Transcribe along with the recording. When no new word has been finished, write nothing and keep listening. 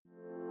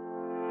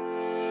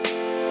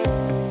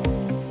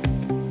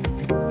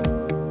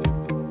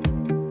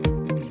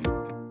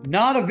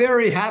Not a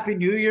very happy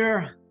new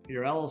year for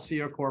your LLC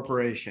or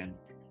corporation.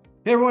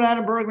 Hey everyone,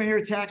 Adam Bergman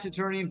here, tax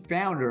attorney and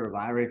founder of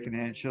IRA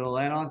Financial.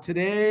 And on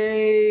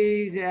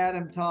today's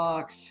Adam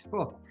Talks,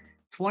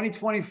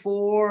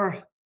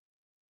 2024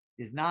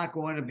 is not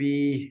going to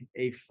be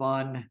a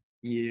fun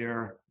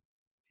year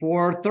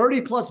for 30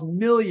 plus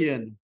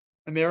million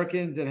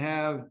Americans that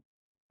have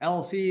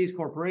LLCs,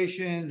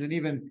 corporations, and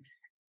even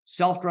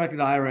self-directed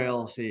IRA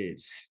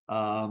LLCs.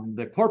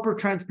 The Corporate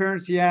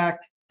Transparency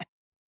Act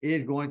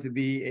is going to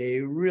be a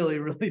really,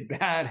 really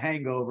bad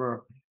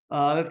hangover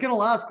that's going to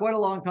last quite a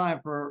long time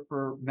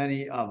for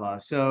many of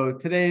us. So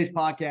today's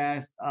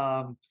podcast,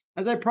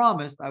 as I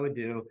promised I would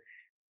do,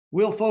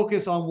 we'll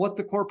focus on what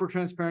the Corporate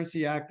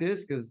Transparency Act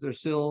is, because there's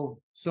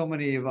still so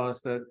many of us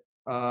that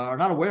are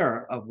not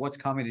aware of what's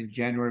coming in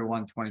January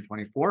 1,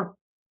 2024,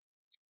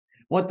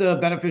 what the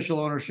beneficial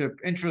ownership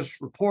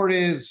interest report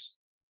is,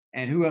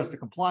 and who has to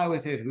comply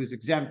with it, who's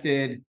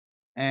exempted,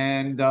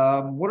 and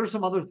what are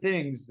some other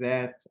things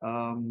that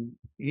you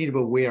need to be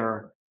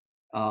aware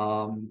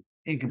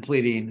in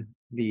completing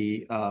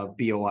the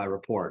BOI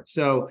report.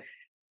 So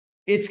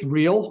it's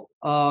real.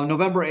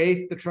 November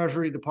 8th, the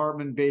Treasury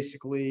Department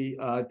basically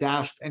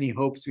dashed any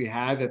hopes we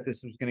had that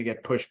this was going to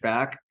get pushed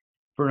back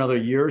for another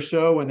year or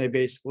so, when they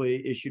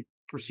basically issued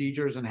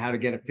procedures on how to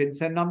get a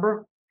FinCEN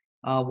number.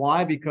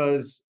 Why?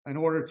 Because in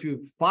order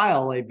to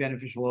file a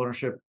beneficial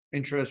ownership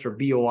interest or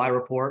BOI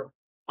report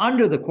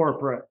under the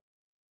Corporate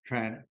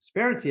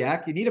Transparency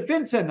Act, you need a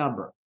FinCEN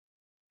number.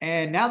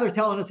 And now they're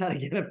telling us how to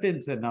get a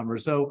FinCEN number.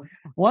 So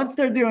once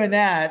they're doing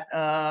that,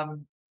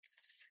 going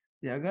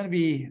to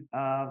be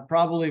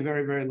probably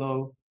very, very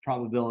low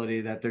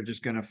probability that they're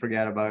just going to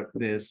forget about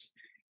this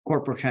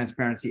Corporate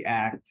Transparency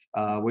Act,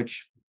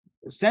 which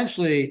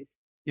essentially,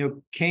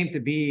 came to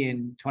be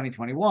in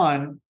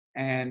 2021,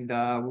 and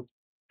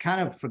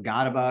kind of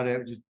forgot about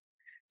it, just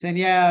saying,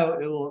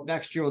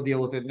 next year we'll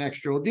deal with it.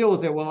 Next year we'll deal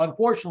with it. Well,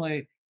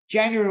 unfortunately,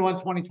 January 1,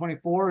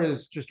 2024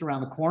 is just around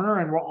the corner,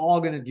 and we're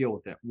all going to deal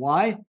with it.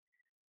 Why?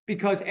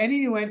 Because any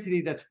new entity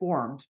that's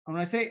formed, and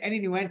when I say any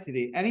new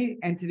entity, any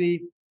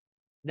entity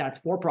that's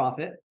for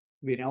profit,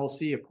 be an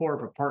LLC, a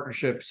corp, a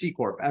partnership, C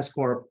corp, S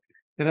corp,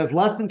 that has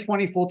less than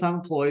 20 full-time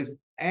employees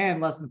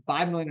and less than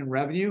 5 million in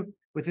revenue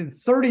within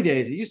 30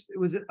 days. It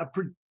was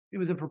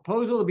a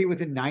proposal to be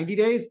within 90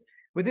 days.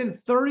 Within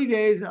 30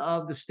 days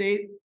of the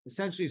state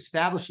essentially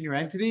establishing your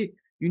entity,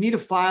 you need to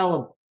file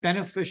a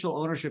beneficial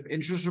ownership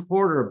interest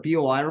report, or a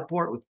BOI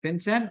report, with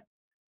FinCEN.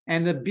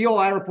 And the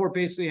BOI report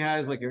basically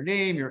has like your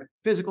name, your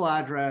physical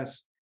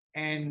address,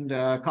 and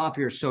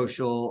copy of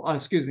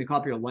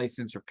your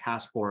license or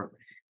passport.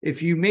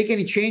 If you make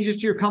any changes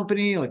to your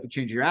company, like you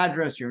change your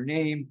address, your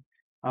name,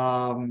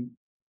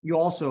 you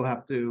also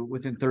have to,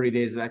 within 30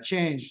 days of that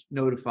change,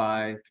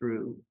 notify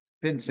through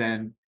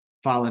FinCEN,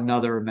 file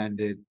another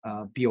amended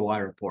BOI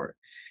report.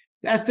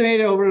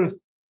 Estimated over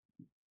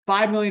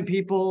 5 million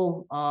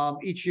people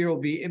each year will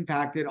be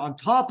impacted. On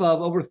top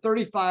of over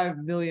 35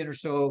 million or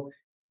so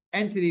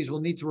entities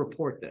will need to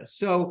report this.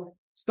 So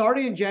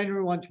starting in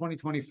January 1,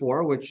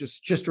 2024, which is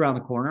just around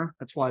the corner,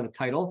 that's why the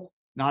title,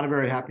 not a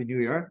very happy new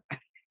year,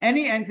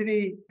 any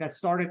entity that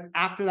started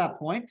after that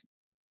point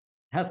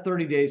has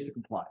 30 days to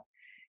comply.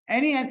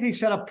 Any entity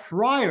set up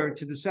prior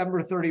to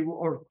December 30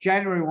 or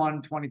January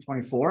 1,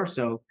 2024,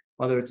 so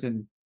whether it's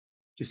in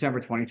December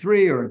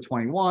 23 or in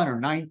 21 or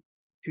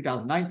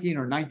 2019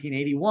 or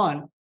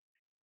 1981,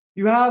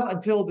 you have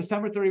until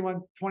December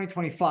 31,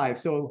 2025.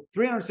 So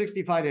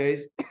 365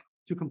 days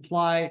to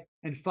comply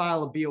and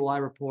file a BOI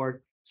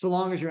report, so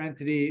long as your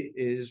entity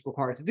is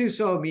required to do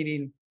so,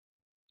 meaning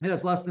it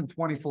has less than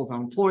 20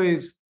 full-time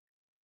employees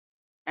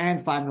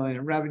and 5 million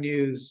in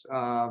revenues.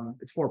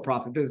 It's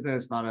for-profit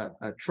business, not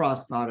a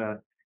trust, not a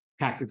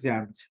tax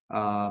exempt,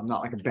 not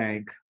like a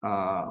bank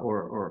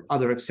or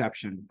other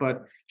exception.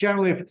 But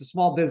generally, if it's a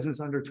small business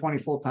under 20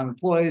 full-time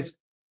employees,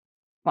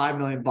 $5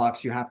 million,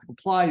 you have to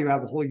comply. You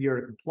have a whole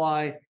year to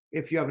comply.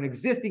 If you have an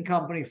existing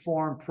company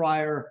formed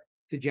prior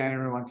to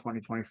January 1,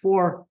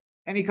 2024,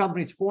 any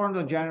companies formed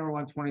on January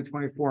 1,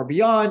 2024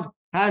 beyond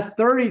has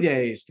 30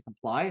 days to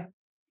comply.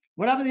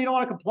 What happens if you don't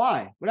want to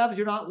comply? What happens if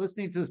you're not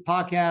listening to this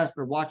podcast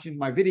or watching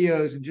my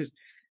videos and just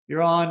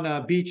you're on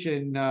a beach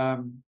in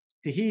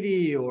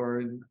Tahiti or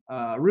in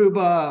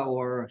Aruba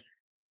or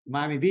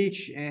Miami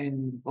Beach,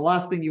 and the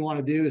last thing you want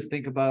to do is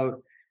think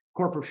about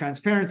Corporate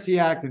Transparency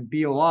Act and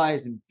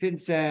BOIs and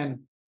FinCEN,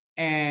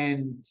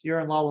 and you're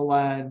in La La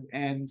Land,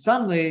 and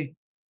suddenly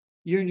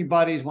you and your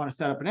buddies want to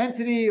set up an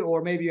entity,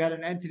 or maybe you had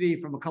an entity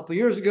from a couple of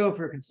years ago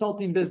for a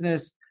consulting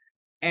business,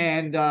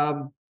 and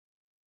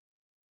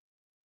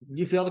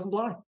you fail to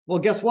comply. Well,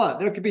 guess what?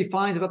 There could be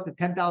fines of up to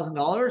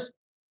 $10,000,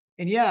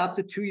 and up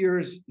to 2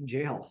 years in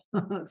jail.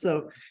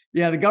 So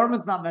the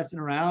government's not messing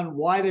around.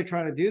 Why are they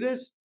trying to do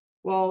this?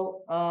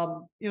 Well,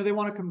 they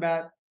want to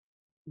combat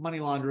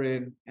money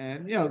laundering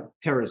and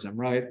terrorism,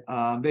 right?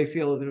 They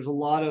feel that there's a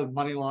lot of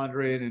money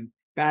laundering and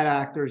bad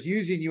actors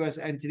using U.S.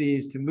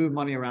 entities to move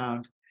money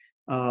around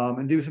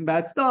and do some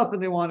bad stuff,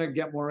 and they want to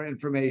get more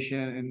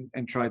information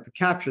and try to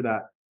capture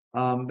that.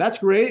 That's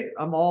great.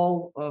 I'm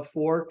all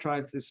for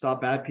trying to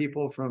stop bad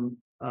people from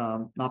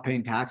not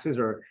paying taxes,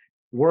 or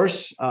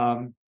worse,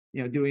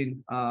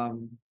 doing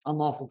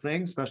unlawful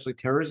things, especially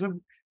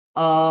terrorism.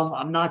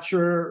 I'm not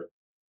sure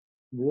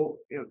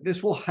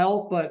this will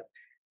help, but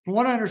from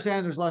what I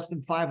understand, there's less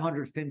than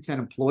 500 FinCEN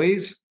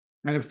employees,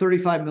 and if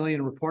 35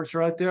 million reports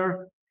are out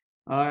there,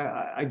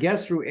 I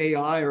guess through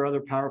AI or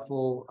other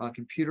powerful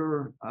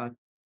computer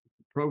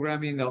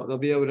programming, they'll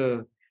be able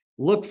to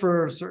look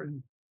for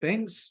certain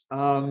things.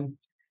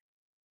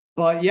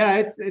 But yeah,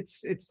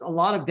 it's a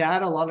lot of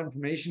data, a lot of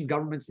information.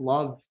 Governments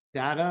love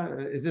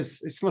data. Is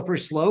this a slippery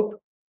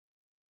slope?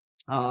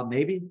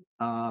 Maybe.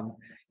 A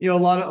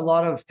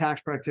lot of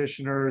tax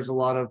practitioners, a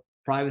lot of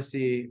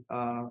privacy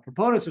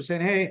proponents are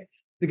saying, hey,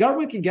 the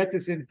government can get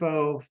this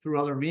info through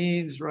other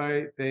means,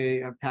 right? They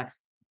have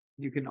tax,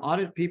 you can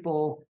audit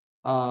people.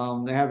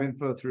 They have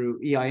info through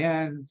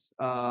EINs,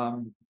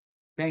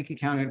 bank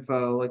account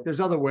info. Like there's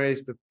other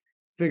ways to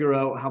figure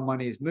out how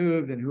money is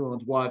moved and who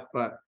owns what,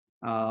 but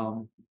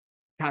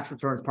tax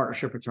returns,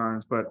 partnership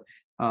returns, but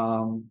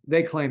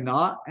they claim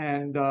not.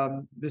 And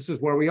this is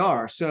where we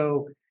are.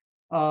 So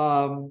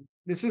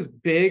this is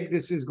big.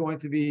 This is going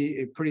to be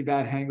a pretty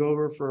bad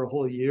hangover for a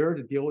whole year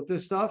to deal with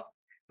this stuff.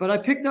 But I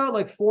picked out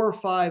like 4 or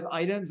 5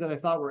 items that I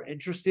thought were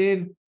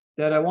interesting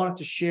that I wanted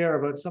to share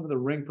about some of the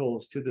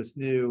wrinkles to this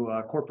new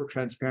Corporate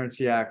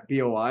Transparency Act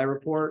BOI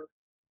report.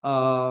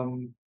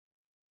 The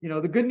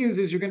good news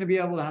is you're going to be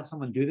able to have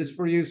someone do this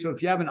for you. So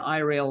if you have an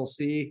IRA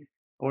LLC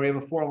or you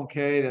have a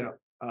 401k that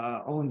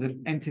owns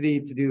an entity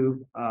to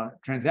do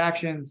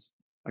transactions,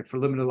 like for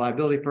limited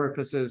liability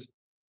purposes,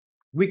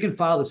 we can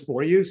file this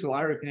for you. So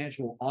IRA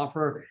Financial will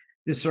offer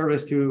this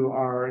service to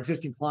our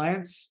existing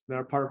clients that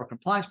are part of our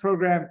compliance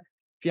program.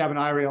 If you have an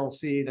IRA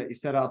LLC that you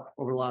set up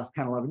over the last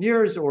 10, 11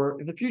 years, or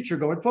in the future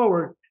going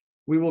forward,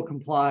 we will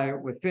comply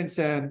with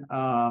FinCEN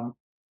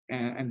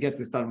and get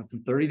this done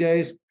within 30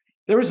 days.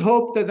 There was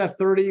hope that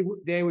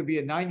 30-day would be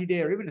a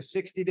 90-day or even a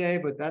 60-day,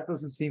 but that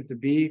doesn't seem to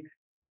be,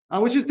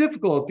 which is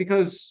difficult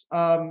because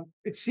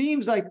it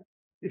seems like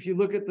if you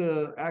look at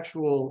the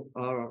actual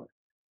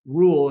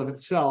rule in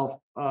itself,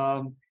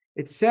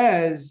 it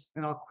says,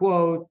 and I'll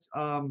quote,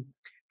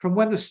 from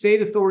when the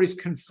state authorities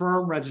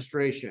confirm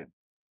registration.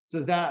 So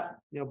is that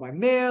by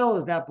mail?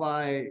 Is that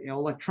by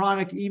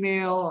electronic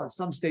email?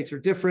 Some states are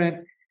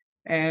different,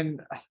 and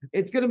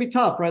it's going to be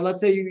tough, right?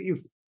 Let's say you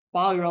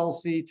file your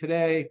LLC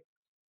today.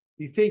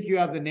 You think you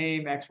have the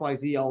name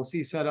XYZ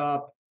LLC set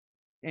up,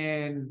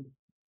 and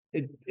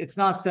it's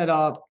not set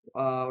up,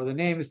 or the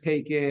name is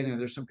taken, and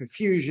there's some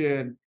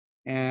confusion,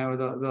 and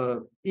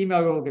the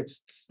email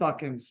gets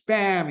stuck in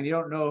spam, and you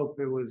don't know if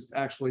it was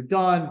actually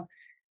done.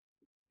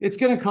 It's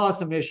going to cause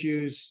some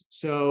issues.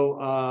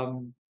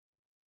 So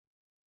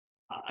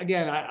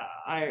again,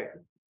 I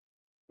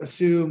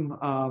assume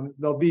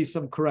there'll be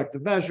some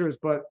corrective measures,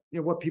 but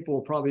what people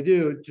will probably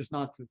do, just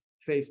not to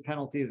face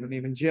penalties and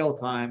even jail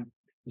time,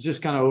 is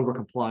just kind of over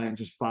comply and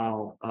just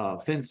file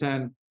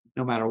FinCEN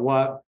no matter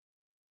what.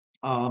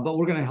 But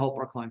we're going to help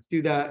our clients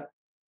do that.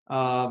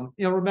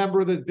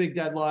 Remember the big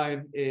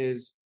deadline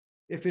is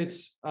if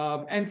it's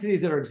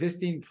entities that are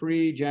existing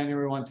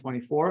pre-January 1,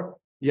 2024,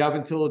 you have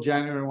until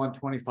January 1,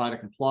 2025 to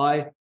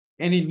comply.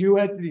 Any new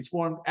entities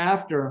formed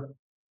after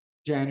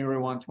January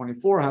 1,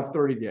 2024 have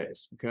 30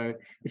 days. Okay.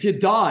 If you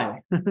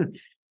die,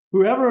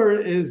 whoever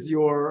is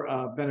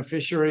your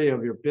beneficiary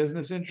of your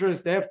business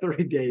interest, they have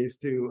 30 days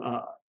to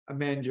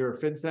amend your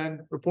FinCEN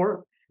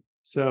report.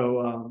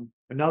 So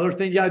another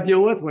thing you got to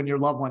deal with when your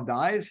loved one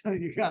dies,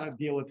 you got to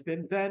deal with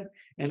FinCEN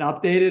and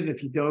update it. And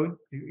if you don't,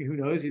 who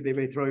knows, they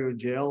may throw you in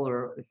jail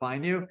or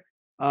fine you.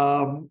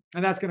 And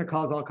that's going to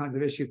cause all kinds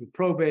of issues with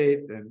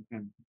probate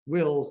and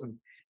wills. And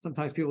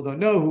sometimes people don't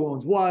know who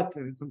owns what.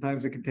 And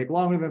sometimes it can take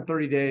longer than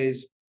 30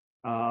 days.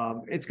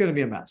 It's going to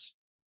be a mess.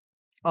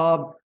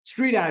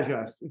 Street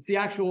address. It's the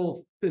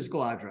actual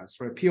physical address,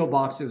 right? PO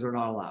boxes are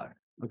not allowed.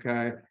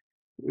 Okay.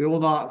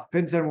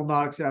 FinCEN will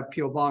not accept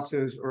PO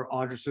boxes or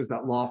addresses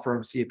that law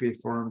firms,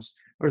 CPA firms,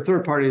 or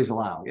third parties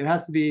allow. It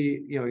has to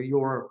be,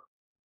 your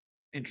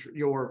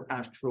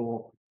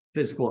actual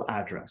physical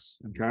address.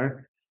 Okay.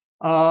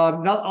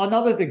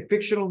 Another thing,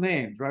 fictional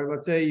names, right?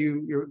 Let's say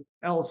your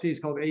LLC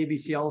is called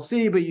ABC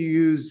LLC, but you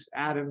use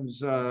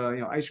Adam's,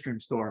 ice cream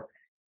store.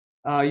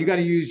 You got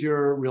to use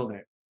your real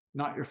name,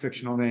 not your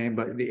fictional name,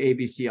 but the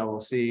ABC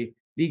LLC.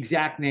 The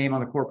exact name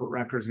on the corporate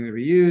record is going to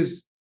be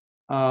used.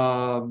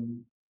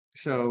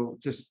 So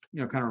just,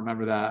 kind of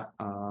remember that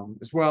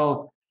as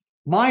well.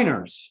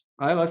 Minors,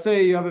 right? Let's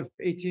say you have an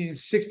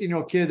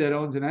 16-year-old kid that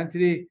owns an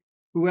entity.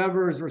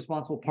 Whoever is the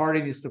responsible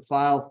party needs to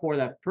file for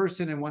that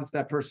person. And once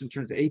that person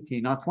turns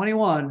 18, not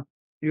 21,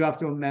 you have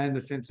to amend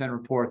the FinCEN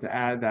report to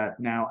add that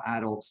now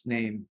adult's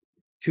name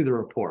to the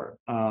report.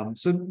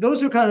 So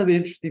those are kind of the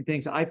interesting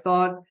things. I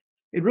thought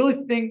I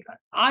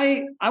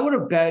would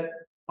have bet,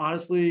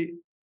 honestly,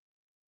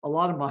 a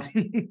lot of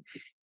money.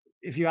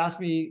 If you asked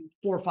me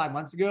 4 or 5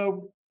 months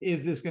ago,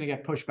 is this going to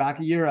get pushed back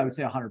a year? I would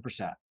say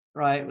 100%,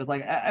 right? With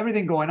like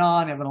everything going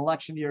on, have an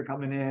election year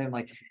coming in.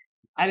 Like,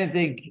 I didn't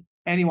think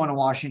anyone in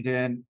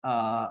Washington,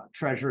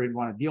 Treasury would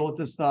want to deal with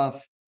this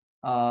stuff.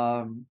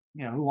 Who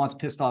wants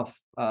pissed off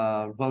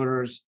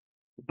voters?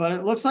 But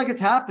it looks like it's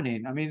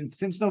happening. I mean,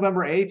 since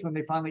November 8th, when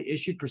they finally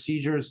issued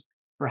procedures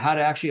for how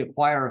to actually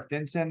acquire a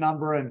FinCEN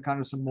number and kind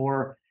of some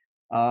more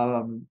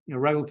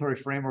regulatory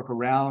framework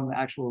around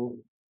actual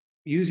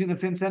using the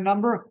FinCEN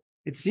number,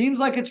 it seems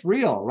like it's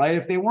real, right?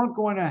 If they weren't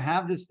going to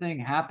have this thing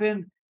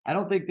happen, I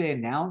don't think they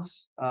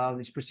announce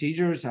these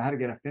procedures on how to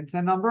get a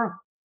FinCEN number.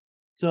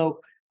 So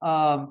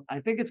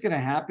I think it's going to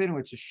happen,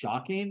 which is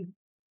shocking.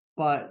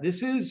 But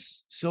this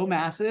is so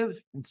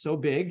massive and so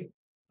big.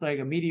 It's like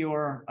a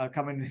meteor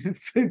coming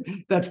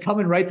that's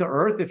coming right to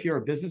Earth if you're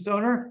a business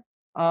owner.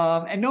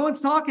 And no one's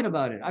talking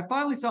about it. I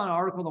finally saw an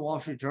article in the Wall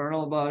Street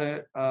Journal about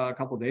it a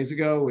couple of days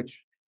ago,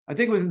 which I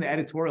think was in the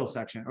editorial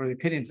section or the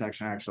opinion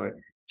section, actually,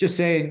 just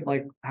saying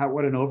like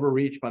what an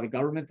overreach by the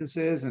government this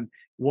is and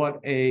what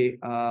a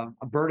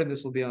burden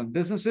this will be on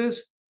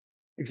businesses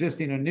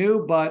existing and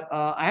new. But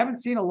I haven't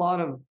seen a lot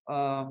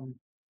of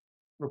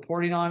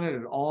reporting on it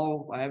at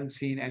all. I haven't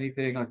seen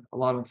anything like a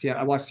lot of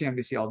I watch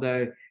CNBC all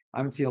day. I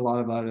haven't seen a lot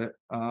about it,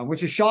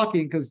 which is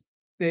shocking because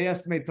they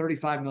estimate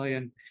 35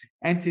 million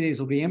entities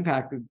will be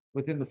impacted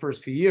within the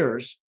first few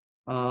years.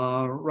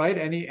 Right?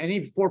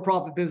 Any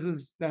for-profit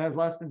business that has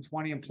less than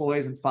 20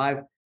 employees and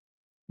 5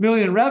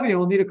 million in revenue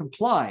will need to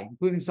comply,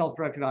 including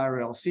self-directed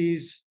IRA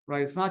LLCs.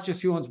 Right? It's not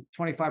just who owns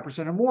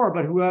 25% or more,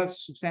 but who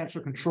has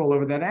substantial control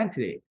over that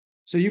entity.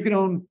 So you can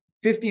own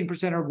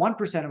 15% or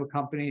 1% of a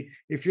company.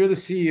 If you're the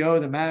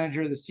CEO, the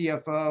manager, the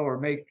CFO, or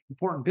make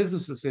important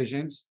business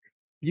decisions,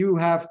 you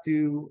have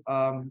to,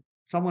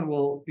 someone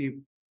will be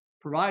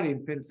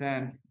providing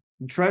FinCEN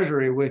and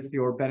Treasury with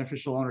your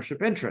beneficial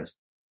ownership interest,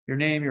 your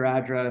name, your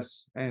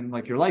address, and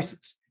like your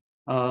license.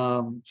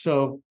 That's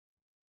going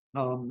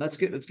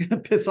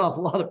to piss off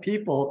a lot of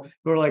people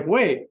who are like,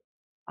 wait,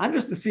 I'm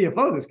just the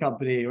CFO of this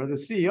company or the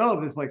CEO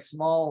of this like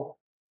small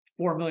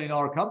 $4 million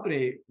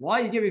company. Why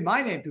are you giving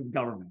my name to the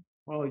government?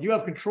 Well, you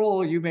have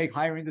control. You make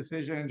hiring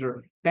decisions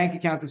or bank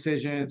account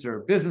decisions or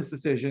business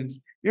decisions.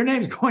 Your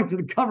name's going to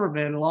the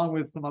government along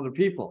with some other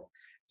people.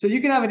 So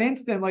you can have an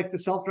instant like the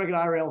self-directed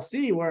IRA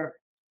LLC where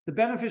the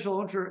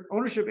beneficial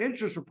ownership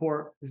interest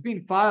report is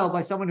being filed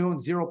by someone who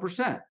owns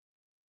 0%,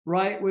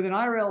 right? With an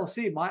IRA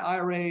LLC, my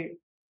IRA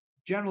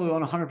generally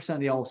own 100% of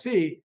the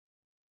LLC.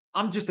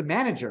 I'm just a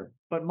manager,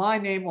 but my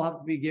name will have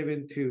to be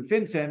given to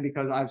FinCEN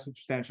because I have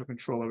substantial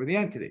control over the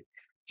entity.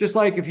 Just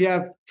like if you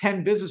have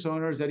 10 business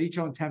owners that each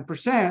own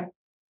 10%,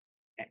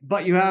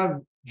 but you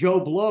have Joe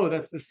Blow,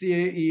 that's the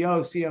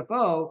CEO,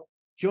 CFO,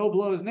 Joe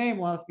Blow's name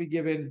will have to be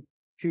given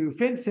to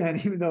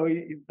FinCEN, even though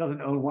he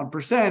doesn't own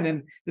 1%,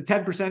 and the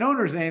 10%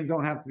 owners' names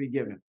don't have to be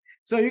given.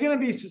 So you're going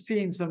to be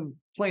seeing some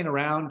playing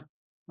around.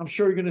 I'm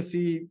sure you're going to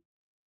see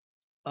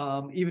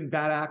even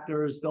bad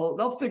actors.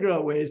 They'll figure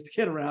out ways to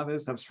get around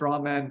this, have straw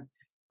men,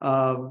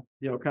 kind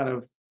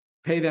of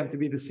pay them to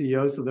be the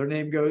CEO, so their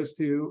name goes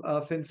to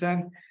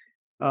FinCEN.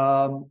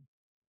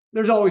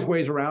 There's always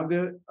ways around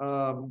it.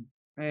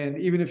 And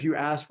even if you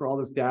ask for all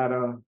this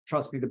data,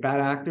 trust me, the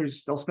bad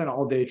actors, they'll spend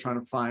all day trying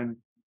to find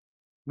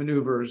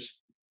maneuvers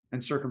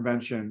and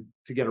circumvention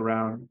to get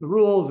around the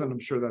rules. And I'm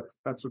sure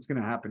that's what's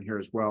going to happen here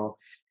as well.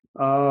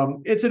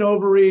 It's an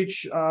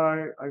overreach.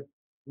 I'm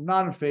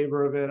not in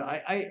favor of it.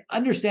 I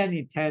understand the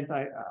intent.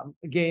 I'm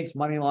against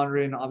money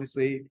laundering,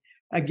 obviously,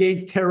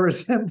 against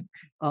terrorism,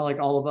 like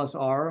all of us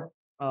are.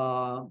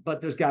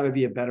 But there's got to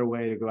be a better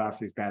way to go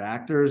after these bad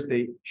actors.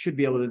 They should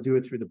be able to do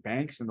it through the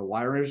banks and the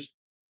wires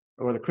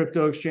or the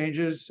crypto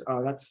exchanges.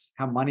 That's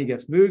how money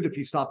gets moved. If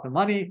you stop the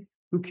money,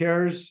 who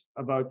cares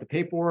about the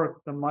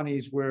paperwork? The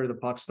money's where the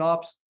buck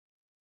stops.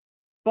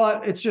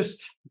 But it's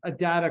just a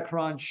data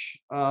crunch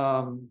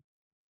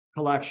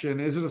collection.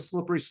 Is it a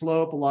slippery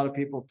slope? A lot of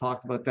people have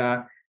talked about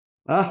that.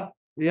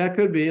 Yeah, it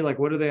could be. Like,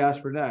 what do they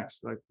ask for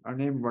next? Like our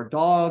name of our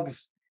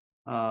dogs.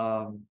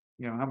 How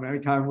many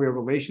times we have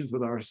relations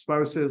with our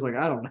spouses, like,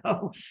 I don't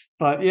know.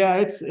 But yeah,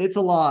 it's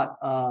a lot.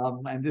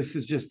 And this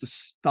is just the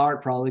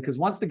start probably, because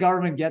once the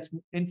government gets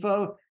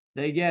info,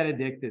 they get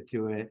addicted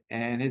to it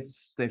and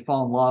they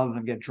fall in love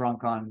and get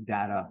drunk on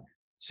data.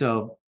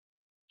 So,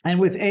 and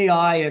with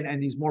AI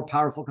and these more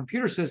powerful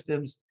computer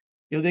systems,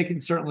 they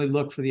can certainly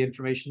look for the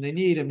information they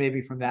need. And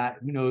maybe from that,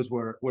 who knows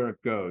where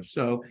it goes.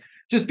 So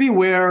just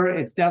beware.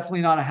 It's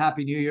definitely not a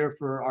happy new year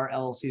for our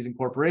LLCs and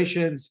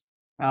corporations.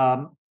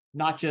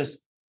 Not just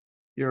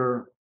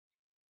your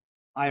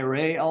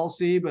IRA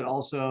LLC, but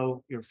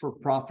also your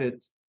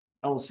for-profit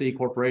LLC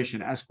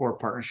corporation,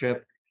 S-Corp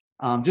partnership.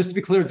 Just to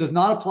be clear, it does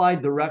not apply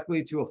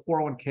directly to a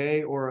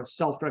 401k or a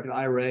self-directed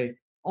IRA,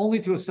 only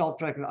to a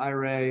self-directed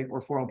IRA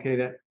or 401k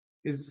that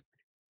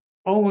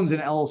owns an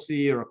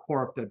LLC or a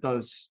corp that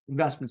does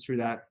investments through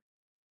that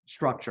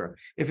structure.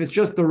 If it's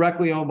just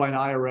directly owned by an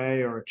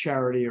IRA or a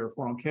charity or a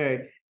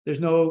 401k, there's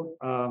no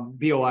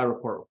BOI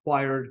report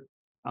required.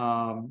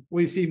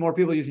 We see more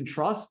people using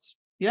trusts.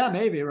 Yeah,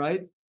 maybe,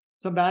 right?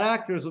 Some bad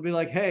actors will be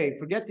like, hey,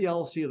 forget the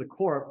LLC or the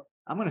corp.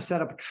 I'm going to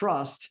set up a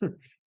trust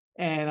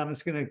and I'm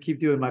just going to keep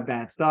doing my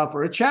bad stuff.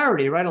 Or a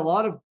charity, right? A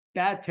lot of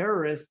bad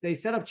terrorists, they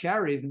set up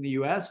charities in the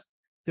US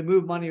to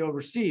move money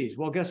overseas.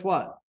 Well, guess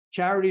what?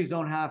 Charities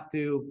don't have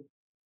to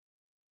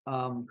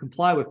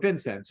comply with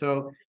FinCEN.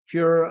 So if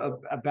you're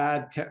a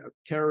bad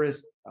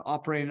terrorist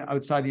operating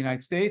outside the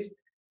United States,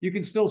 you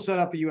can still set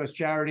up a U.S.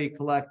 charity,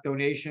 collect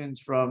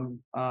donations from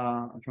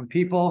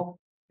people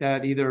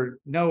that either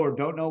know or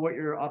don't know what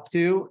you're up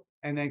to,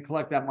 and then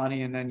collect that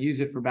money and then use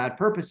it for bad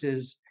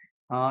purposes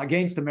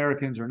against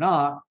Americans or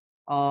not.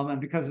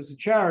 And because it's a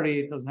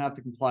charity, it doesn't have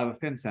to comply with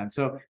FinCEN.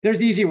 So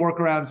there's easy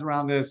workarounds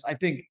around this. I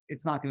think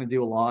it's not going to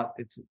do a lot.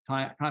 It's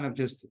kind of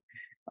just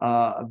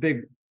a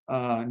big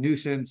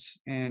nuisance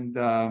and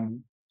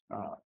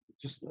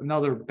just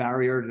another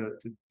barrier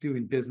to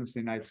doing business in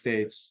the United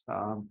States.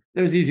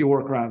 There's easy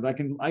workarounds.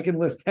 I can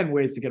list 10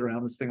 ways to get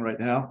around this thing right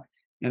now,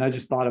 and I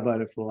just thought about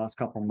it for the last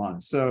couple of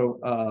months. So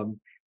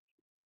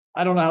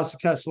I don't know how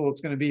successful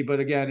it's going to be, but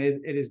again,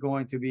 it is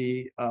going to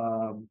be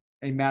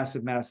a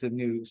massive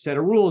new set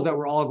of rules that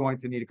we're all going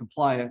to need to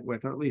comply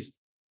with, or at least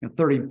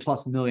 30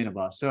 plus million of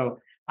us. So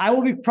I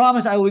will be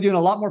doing a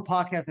lot more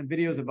podcasts and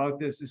videos about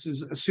this. This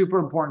is a super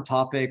important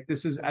topic.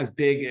 This is as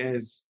big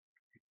as,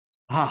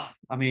 the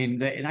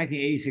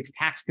 1986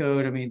 tax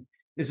code. I mean,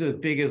 this is as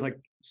big as like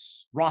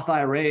Roth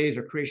IRAs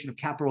or creation of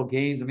capital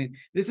gains. I mean,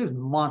 this is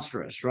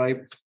monstrous, right?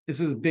 This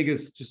is as big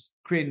as just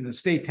creating an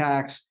estate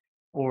tax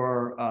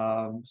or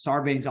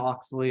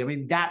Sarbanes-Oxley. I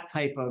mean, that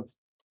type of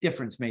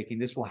difference making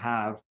this will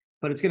have,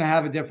 but it's going to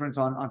have a difference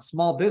on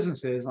small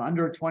businesses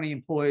under 20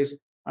 employees,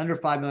 under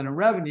 5 million in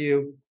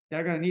revenue.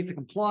 They're going to need to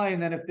comply.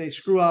 And then if they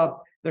screw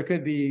up, there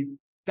could be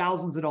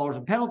thousands of dollars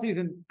in penalties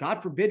and,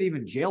 God forbid,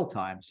 even jail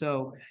time.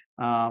 So,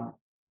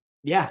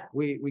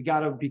 we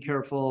got to be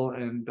careful.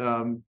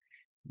 And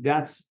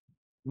that's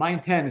my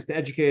intent, is to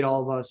educate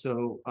all of us.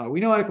 So we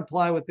know how to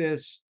comply with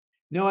this,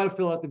 know how to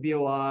fill out the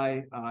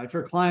BOI. If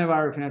you're a client of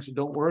Ira Financial,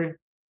 don't worry.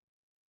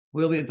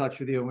 We'll be in touch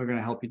with you and we're going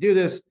to help you do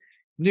this.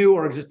 New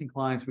or existing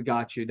clients, we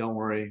got you. Don't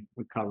worry.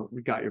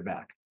 We got your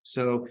back.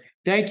 So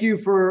thank you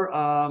for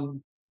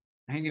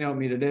hanging out with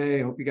me today.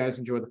 I hope you guys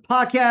enjoy the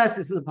podcast.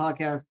 This is a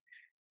podcast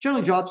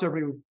generally drops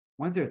every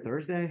Wednesday or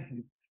Thursday.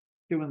 It's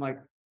doing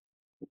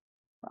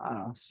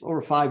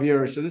over 5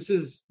 years. So this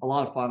is a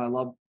lot of fun. I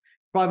love,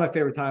 probably my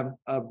favorite time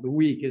of the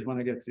week is when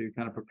I get to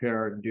kind of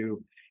prepare and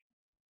do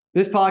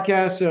this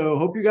podcast. So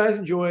hope you guys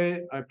enjoy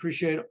it. I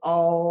appreciate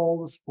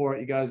all the support.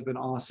 You guys have been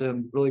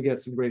awesome. Really get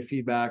some great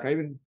feedback. I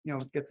even,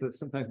 get to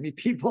sometimes meet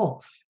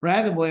people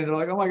randomly and they're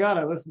like, oh my God,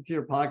 I listened to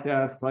your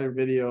podcast, saw your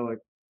video. Like,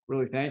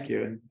 really, thank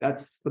you. And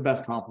that's the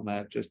best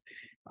compliment. Just,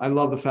 I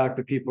love the fact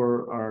that people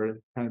are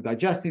kind of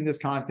digesting this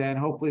content,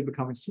 hopefully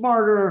becoming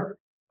smarter.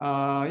 You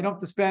don't have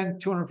to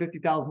spend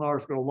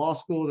 $250,000 to go to law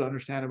school to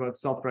understand about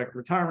self-directed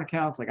retirement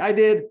accounts like I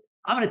did.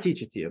 I'm going to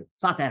teach it to you.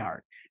 It's not that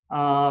hard.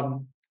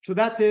 So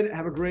that's it.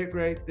 Have a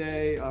great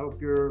day. I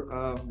hope your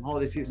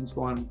holiday season's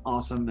going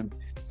awesome, and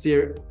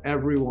see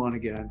everyone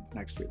again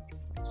next week.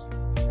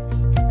 Thanks.